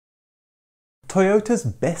Toyota's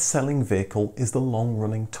best-selling vehicle is the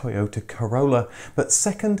long-running Toyota Corolla, but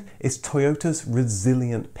second is Toyota's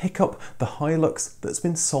resilient pickup, the Hilux, that's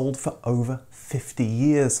been sold for over 50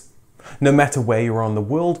 years. No matter where you are in the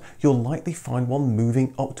world, you'll likely find one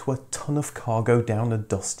moving up to a ton of cargo down a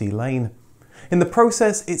dusty lane. In the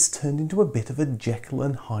process, it's turned into a bit of a Jekyll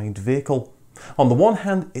and Hyde vehicle. On the one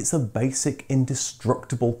hand, it's a basic,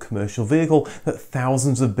 indestructible commercial vehicle that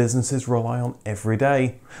thousands of businesses rely on every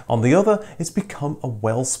day. On the other, it's become a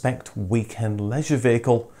well-specced weekend leisure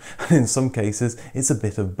vehicle, and in some cases, it's a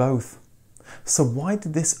bit of both. So why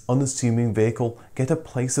did this unassuming vehicle get a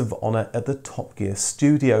place of honour at the Top Gear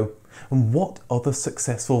studio? And what other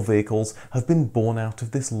successful vehicles have been born out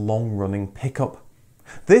of this long-running pickup?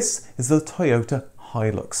 This is the Toyota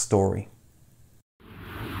Hilux story.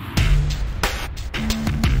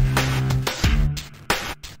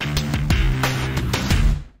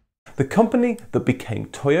 The company that became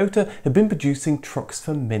Toyota had been producing trucks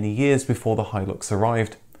for many years before the Hilux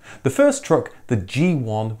arrived. The first truck, the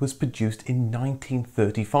G1, was produced in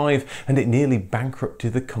 1935 and it nearly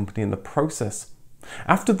bankrupted the company in the process.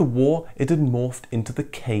 After the war, it had morphed into the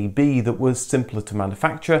KB that was simpler to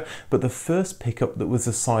manufacture, but the first pickup that was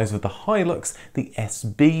the size of the Hilux, the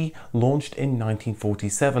SB, launched in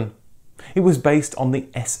 1947. It was based on the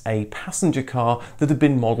SA passenger car that had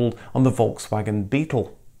been modelled on the Volkswagen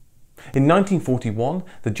Beetle. In 1941,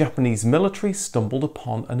 the Japanese military stumbled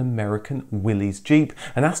upon an American Willys Jeep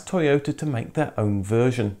and asked Toyota to make their own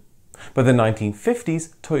version. By the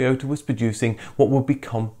 1950s, Toyota was producing what would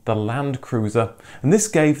become the Land Cruiser, and this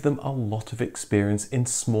gave them a lot of experience in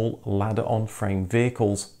small ladder-on-frame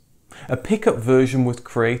vehicles. A pickup version was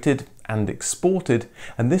created and exported,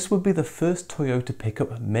 and this would be the first Toyota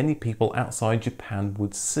pickup many people outside Japan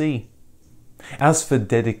would see. As for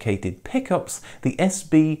dedicated pickups, the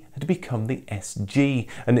SB had become the SG,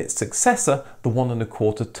 and its successor, the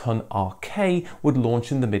 1.25 ton RK, would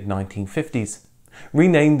launch in the mid-1950s.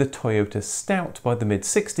 Renamed the Toyota Stout by the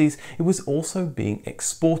mid-60s, it was also being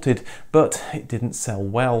exported, but it didn't sell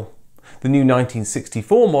well. The new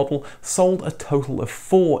 1964 model sold a total of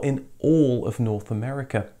 4 in all of North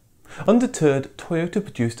America. Undeterred, Toyota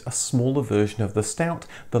produced a smaller version of the Stout,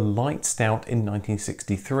 the Light Stout, in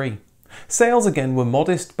 1963. Sales again were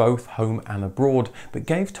modest both home and abroad, but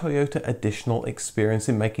gave Toyota additional experience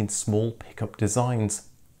in making small pickup designs.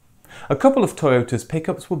 A couple of Toyota's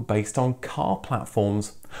pickups were based on car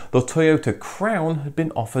platforms. The Toyota Crown had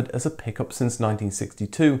been offered as a pickup since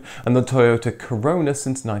 1962 and the Toyota Corolla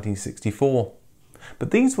since 1964.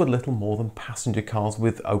 But these were little more than passenger cars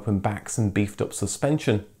with open backs and beefed up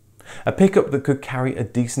suspension. A pickup that could carry a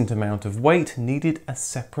decent amount of weight needed a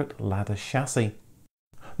separate ladder chassis.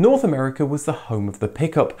 North America was the home of the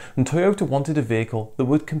pickup, and Toyota wanted a vehicle that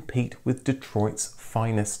would compete with Detroit's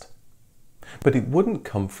finest. But it wouldn't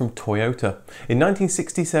come from Toyota. In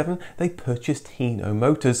 1967, they purchased Hino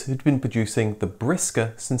Motors, who'd been producing the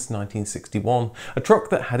Brisker since 1961, a truck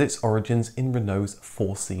that had its origins in Renault's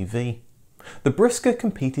 4CV. The Brisker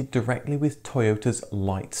competed directly with Toyota's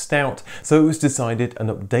Light Stout, so it was decided an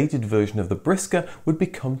updated version of the Brisker would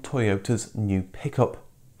become Toyota's new pickup.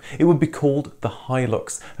 It would be called the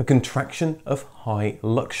Hilux, a contraction of high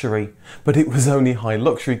luxury, but it was only high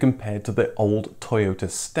luxury compared to the old Toyota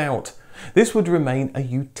Stout. This would remain a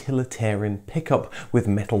utilitarian pickup with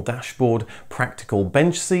metal dashboard, practical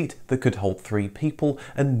bench seat that could hold 3 people,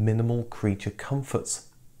 and minimal creature comforts.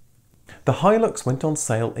 The Hilux went on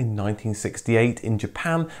sale in 1968 in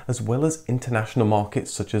Japan as well as international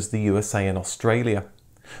markets such as the USA and Australia.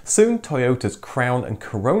 Soon Toyota's Crown and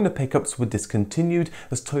Corolla pickups were discontinued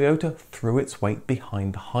as Toyota threw its weight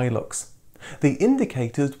behind the Hilux. The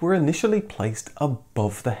indicators were initially placed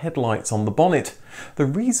above the headlights on the bonnet. The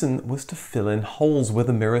reason was to fill in holes where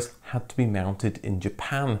the mirrors had to be mounted in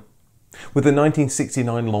Japan. With the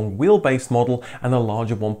 1969 long wheelbase model and a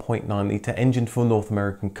larger 1.9 litre engine for North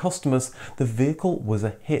American customers, the vehicle was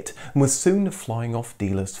a hit and was soon flying off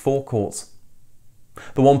dealers' forecourts.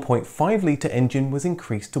 The 1.5 litre engine was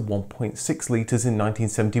increased to 1.6 litres in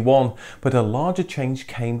 1971, but a larger change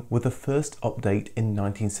came with the first update in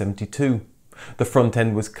 1972. The front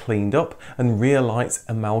end was cleaned up and rear lights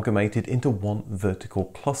amalgamated into one vertical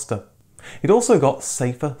cluster. It also got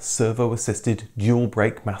safer servo-assisted dual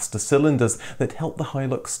brake master cylinders that helped the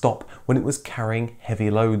Hilux stop when it was carrying heavy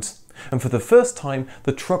loads. And for the first time,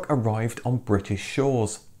 the truck arrived on British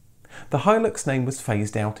shores. The Hilux name was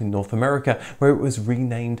phased out in North America, where it was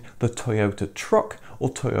renamed the Toyota Truck or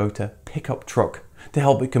Toyota Pickup Truck to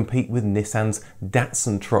help it compete with Nissan's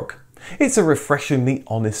Datsun Truck. It's a refreshingly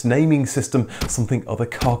honest naming system, something other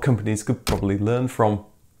car companies could probably learn from.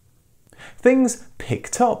 Things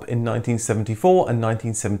picked up in 1974 and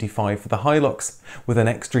 1975 for the Hilux. With an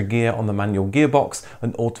extra gear on the manual gearbox,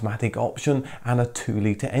 an automatic option and a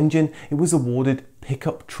 2-litre engine, it was awarded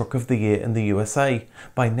Pickup Truck of the Year in the USA,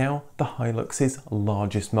 by now the Hilux's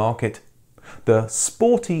largest market. The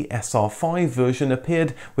sporty SR5 version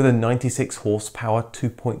appeared with a 96 horsepower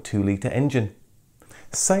 2.2-litre engine.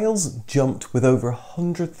 Sales jumped with over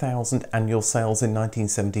 100,000 annual sales in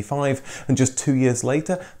 1975, and just 2 years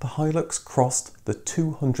later the Hilux crossed the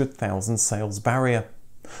 200,000 sales barrier.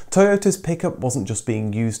 Toyota's pickup wasn't just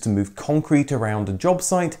being used to move concrete around a job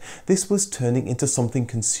site, this was turning into something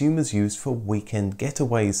consumers used for weekend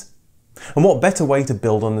getaways. And what better way to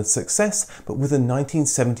build on its success but with a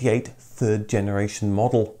 1978 third generation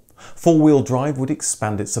model. Four-wheel drive would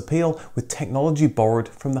expand its appeal with technology borrowed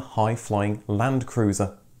from the high-flying Land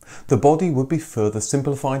Cruiser. The body would be further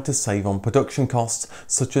simplified to save on production costs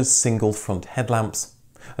such as single front headlamps,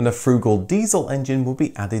 and a frugal diesel engine would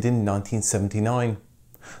be added in 1979.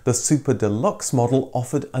 The Super Deluxe model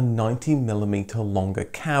offered a 90mm longer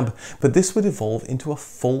cab, but this would evolve into a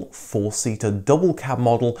full 4-seater double cab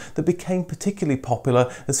model that became particularly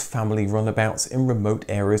popular as family runabouts in remote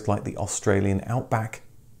areas like the Australian outback.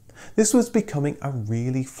 This was becoming a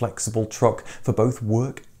really flexible truck for both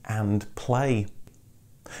work and play.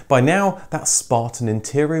 By now, that Spartan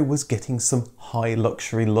interior was getting some high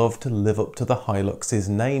luxury love to live up to the Hilux's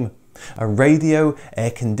name. A radio,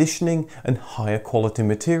 air conditioning and higher quality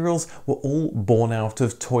materials were all born out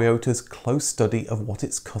of Toyota's close study of what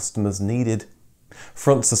its customers needed.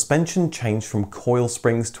 Front suspension changed from coil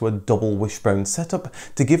springs to a double wishbone setup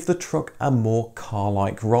to give the truck a more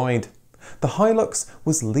car-like ride. The Hilux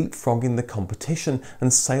was leapfrogging the competition,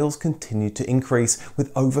 and sales continued to increase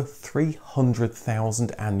with over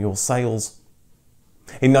 300,000 annual sales.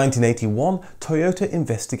 In 1981, Toyota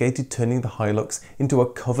investigated turning the Hilux into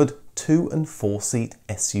a covered 2- and 4-seat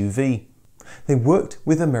SUV. They worked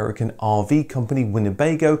with American RV company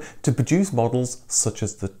Winnebago to produce models such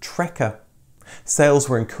as the Trekker. Sales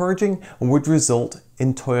were encouraging and would result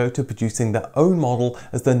in Toyota producing their own model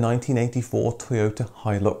as the 1984 Toyota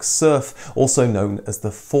Hilux Surf, also known as the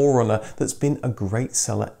 4Runner, that's been a great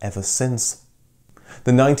seller ever since.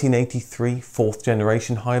 The 1983 4th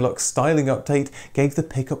generation Hilux styling update gave the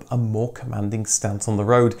pickup a more commanding stance on the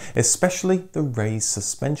road, especially the raised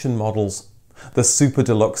suspension models. The Super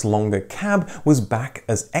Deluxe longer cab was back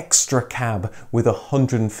as extra cab with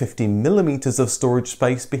 150mm of storage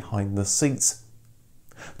space behind the seats.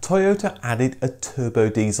 Toyota added a turbo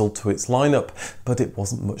diesel to its lineup, but it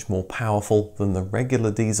wasn't much more powerful than the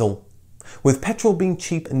regular diesel. With petrol being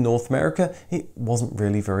cheap in North America, it wasn't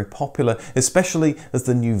really very popular, especially as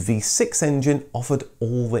the new V6 engine offered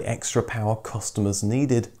all the extra power customers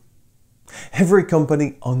needed. Every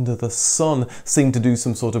company under the sun seemed to do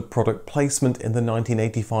some sort of product placement in the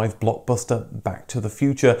 1985 blockbuster Back to the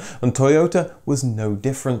Future, and Toyota was no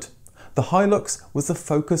different. The Hilux was the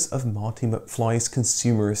focus of Marty McFly's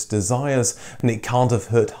consumerist desires, and it can't have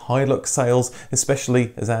hurt Hilux sales,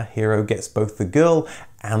 especially as our hero gets both the girl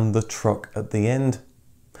and the truck at the end.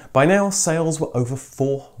 By now, sales were over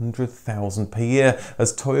 400,000 per year,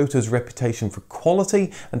 as Toyota's reputation for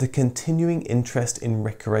quality and a continuing interest in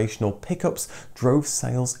recreational pickups drove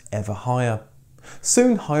sales ever higher.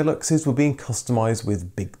 Soon Hiluxes were being customised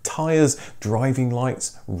with big tyres, driving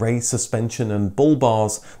lights, raised suspension and bull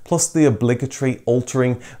bars, plus the obligatory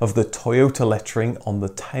altering of the Toyota lettering on the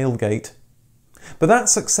tailgate. But that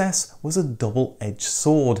success was a double-edged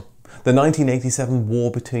sword. The 1987 war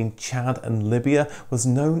between Chad and Libya was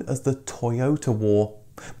known as the Toyota War.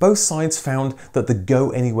 Both sides found that the Go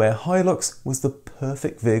Anywhere Hilux was the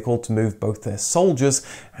perfect vehicle to move both their soldiers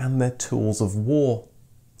and their tools of war.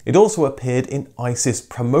 It also appeared in ISIS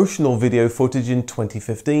promotional video footage in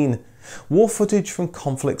 2015. War footage from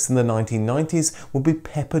conflicts in the 1990s would be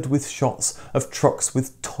peppered with shots of trucks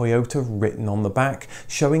with Toyota written on the back,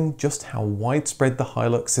 showing just how widespread the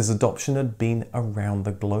Hilux's adoption had been around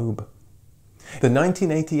the globe. The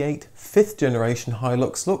 1988 5th generation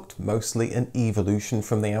Hilux looked mostly an evolution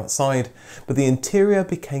from the outside, but the interior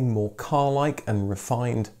became more car-like and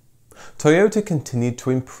refined. Toyota continued to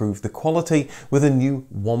improve the quality with a new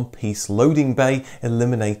one-piece loading bay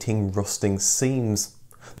eliminating rusting seams.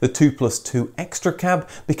 The 2+2 extra cab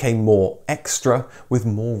became more extra with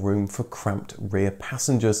more room for cramped rear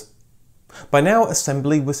passengers. By now,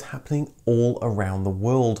 assembly was happening all around the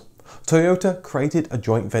world. Toyota created a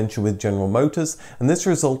joint venture with General Motors, and this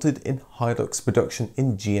resulted in Hilux production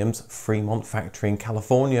in GM's Fremont factory in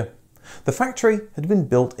California. The factory had been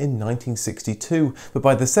built in 1962, but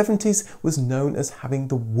by the 70s was known as having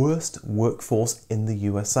the worst workforce in the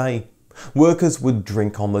USA. Workers would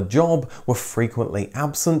drink on the job, were frequently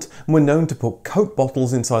absent, and were known to put Coke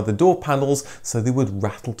bottles inside the door panels so they would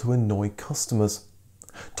rattle to annoy customers.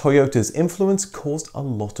 Toyota's influence caused a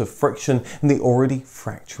lot of friction in the already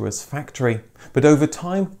fractious factory, but over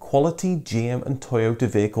time, quality GM and Toyota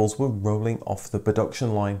vehicles were rolling off the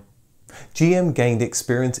production line. GM gained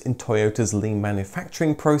experience in Toyota's lean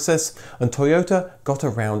manufacturing process, and Toyota got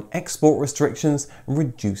around export restrictions and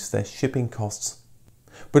reduced their shipping costs.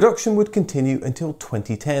 Production would continue until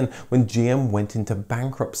 2010, when GM went into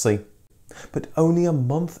bankruptcy. But only a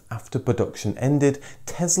month after production ended,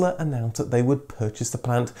 Tesla announced that they would purchase the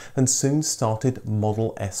plant and soon started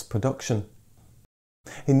Model S production.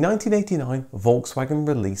 In 1989, Volkswagen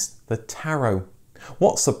released the Taro.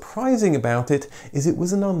 What's surprising about it is it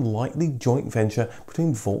was an unlikely joint venture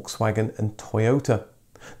between Volkswagen and Toyota.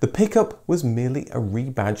 The pickup was merely a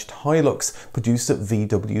rebadged Hilux produced at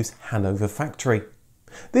VW's Hanover factory.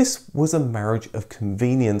 This was a marriage of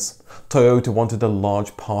convenience. Toyota wanted a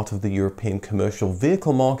large part of the European commercial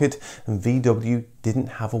vehicle market, and VW didn't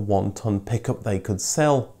have a one-ton pickup they could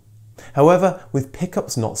sell. However, with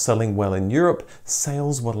pickups not selling well in Europe,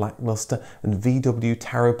 sales were lackluster and VW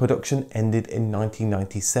Taro production ended in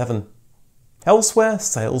 1997. Elsewhere,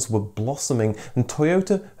 sales were blossoming and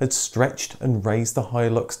Toyota had stretched and raised the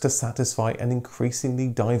Hilux to satisfy an increasingly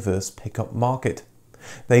diverse pickup market.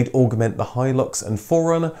 They'd augment the Hilux and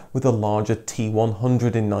 4Runner with a larger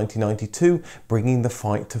T100 in 1992, bringing the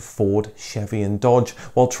fight to Ford, Chevy and Dodge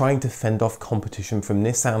while trying to fend off competition from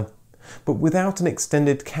Nissan. But without an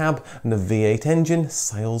extended cab and a V8 engine,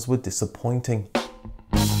 sales were disappointing.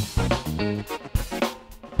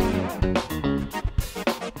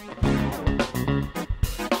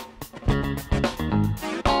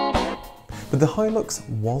 But the Hilux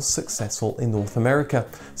was successful in North America,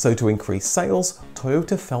 so to increase sales,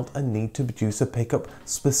 Toyota felt a need to produce a pickup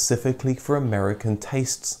specifically for American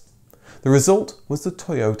tastes. The result was the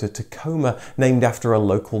Toyota Tacoma, named after a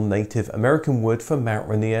local Native American word for Mount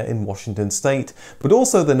Rainier in Washington state, but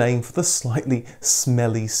also the name for the slightly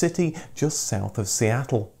smelly city just south of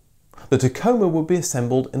Seattle. The Tacoma would be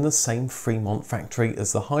assembled in the same Fremont factory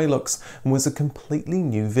as the Hilux and was a completely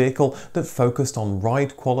new vehicle that focused on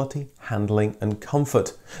ride quality, handling and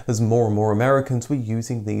comfort, as more and more Americans were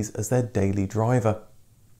using these as their daily driver.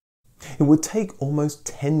 It would take almost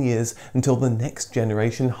 10 years until the next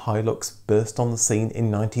generation Hilux burst on the scene in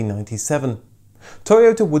 1997.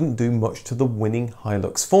 Toyota wouldn't do much to the winning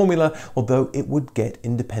Hilux formula, although it would get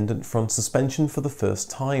independent front suspension for the first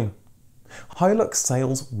time. Hilux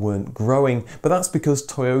sales weren't growing, but that's because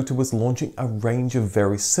Toyota was launching a range of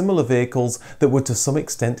very similar vehicles that were to some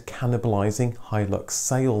extent cannibalizing Hilux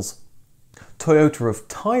sales. Toyota of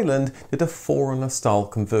Thailand did a 4Runner style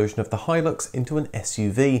conversion of the Hilux into an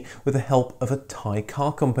SUV with the help of a Thai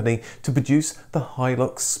car company to produce the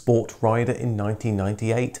Hilux Sport Rider in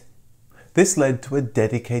 1998. This led to a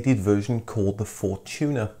dedicated version called the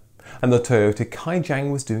Fortuner. And the Toyota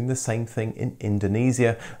Kijang was doing the same thing in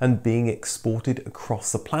Indonesia and being exported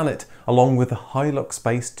across the planet, along with the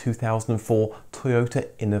Hilux-based 2004 Toyota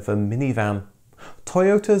Innova minivan.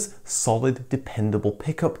 Toyota's solid, dependable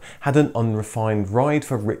pickup had an unrefined ride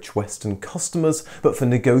for rich Western customers, but for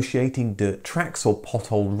negotiating dirt tracks or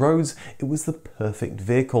potholed roads, it was the perfect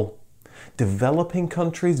vehicle. Developing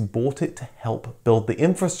countries bought it to help build the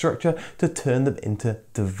infrastructure to turn them into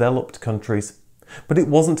developed countries. But it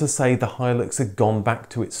wasn't to say the Hilux had gone back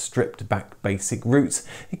to its stripped back basic roots.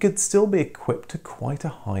 It could still be equipped to quite a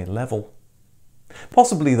high level.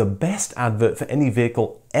 Possibly the best advert for any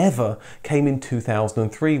vehicle ever came in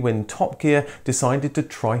 2003 when Top Gear decided to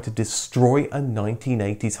try to destroy a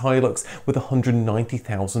 1980s Hilux with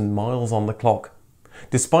 190,000 miles on the clock.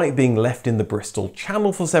 Despite being left in the Bristol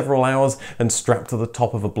Channel for several hours and strapped to the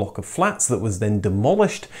top of a block of flats that was then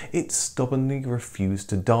demolished, it stubbornly refused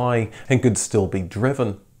to die and could still be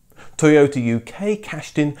driven. Toyota UK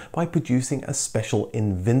cashed in by producing a special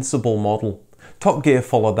Invincible model. Top Gear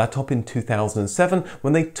followed that up in 2007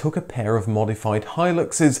 when they took a pair of modified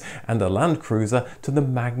Hiluxes and a Land Cruiser to the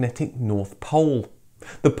magnetic North Pole.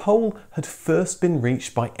 The pole had first been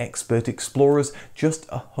reached by expert explorers just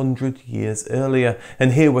 100 years earlier,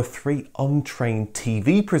 and here were 3 untrained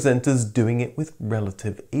TV presenters doing it with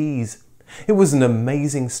relative ease. It was an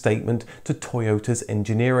amazing statement to Toyota's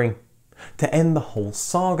engineering. To end the whole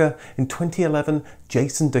saga, in 2011,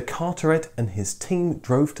 Jason de Carteret and his team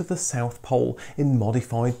drove to the South Pole in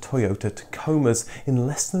modified Toyota Tacomas in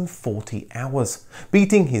less than 40 hours,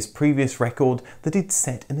 beating his previous record that he'd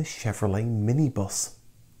set in a Chevrolet minibus.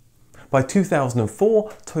 By 2004,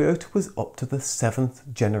 Toyota was up to the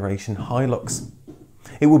 7th generation Hilux.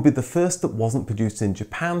 It would be the first that wasn't produced in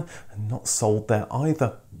Japan and not sold there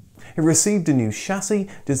either. It received a new chassis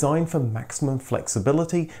designed for maximum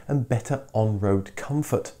flexibility and better on-road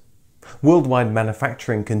comfort. Worldwide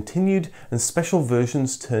manufacturing continued, and special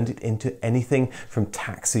versions turned it into anything from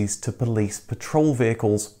taxis to police patrol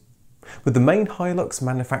vehicles. With the main Hilux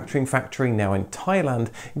manufacturing factory now in Thailand,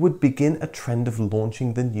 it would begin a trend of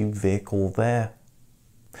launching the new vehicle there.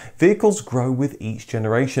 Vehicles grow with each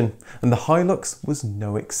generation, and the Hilux was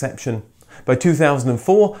no exception. By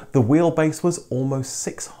 2004, the wheelbase was almost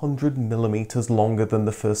 600 millimeters longer than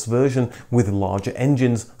the first version, with larger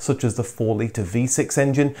engines, such as the 4-litre V6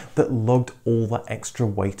 engine that lugged all the extra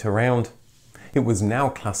weight around. It was now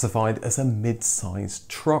classified as a mid-sized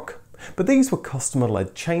truck, but these were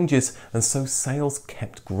customer-led changes, and so sales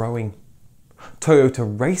kept growing. Toyota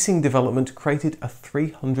Racing Development created a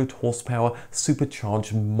 300 horsepower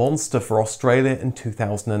supercharged monster for Australia in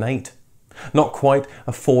 2008. Not quite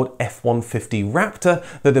a Ford F-150 Raptor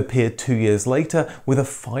that appeared 2 years later with a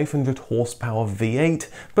 500 horsepower V8,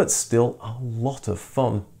 but still a lot of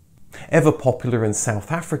fun. Ever popular in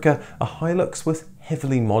South Africa, a Hilux was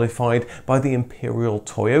heavily modified by the Imperial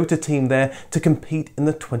Toyota team there to compete in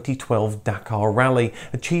the 2012 Dakar Rally,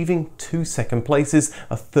 achieving 2 second places,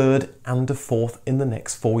 a third and a fourth in the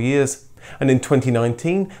next 4 years. And in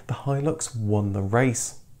 2019, the Hilux won the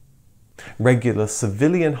race. Regular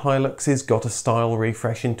civilian Hiluxes got a style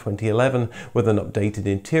refresh in 2011 with an updated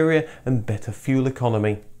interior and better fuel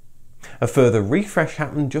economy. A further refresh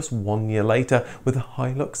happened just 1 year later with a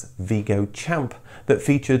Hilux Vigo Champ that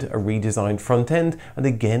featured a redesigned front end and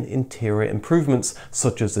again interior improvements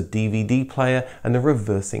such as a DVD player and a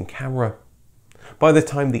reversing camera. By the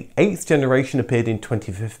time the 8th generation appeared in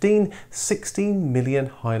 2015, 16 million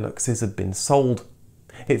Hiluxes had been sold.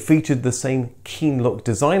 It featured the same keen look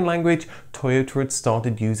design language Toyota had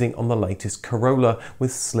started using on the latest Corolla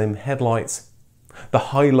with slim headlights. The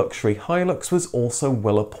high luxury Hilux was also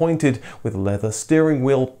well appointed with leather steering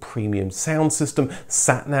wheel, premium sound system,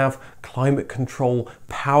 sat-nav, climate control,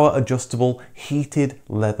 power adjustable, heated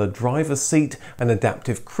leather driver's seat and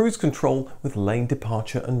adaptive cruise control with lane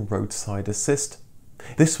departure and roadside assist.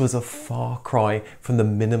 This was a far cry from the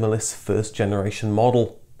minimalist first generation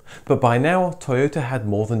model. But by now, Toyota had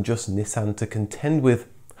more than just Nissan to contend with.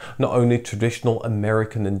 Not only traditional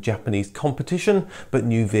American and Japanese competition, but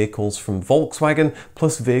new vehicles from Volkswagen,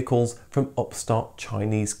 plus vehicles from upstart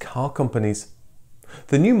Chinese car companies.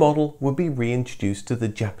 The new model would be reintroduced to the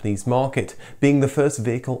Japanese market, being the first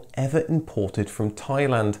vehicle ever imported from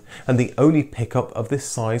Thailand, and the only pickup of this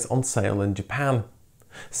size on sale in Japan.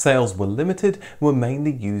 Sales were limited and were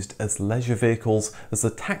mainly used as leisure vehicles, as the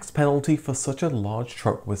tax penalty for such a large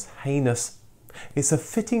truck was heinous. It's a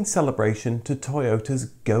fitting celebration to Toyota's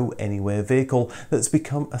go-anywhere vehicle that's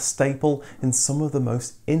become a staple in some of the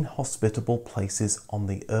most inhospitable places on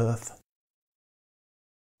the earth.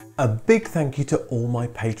 A big thank you to all my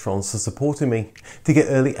patrons for supporting me. To get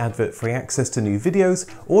early advert-free access to new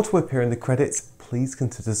videos or to appear in the credits, please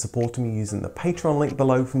consider supporting me using the Patreon link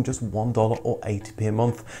below from just $1 or 80p a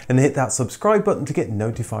month, and hit that subscribe button to get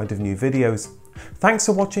notified of new videos. Thanks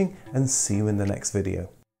for watching, and see you in the next video.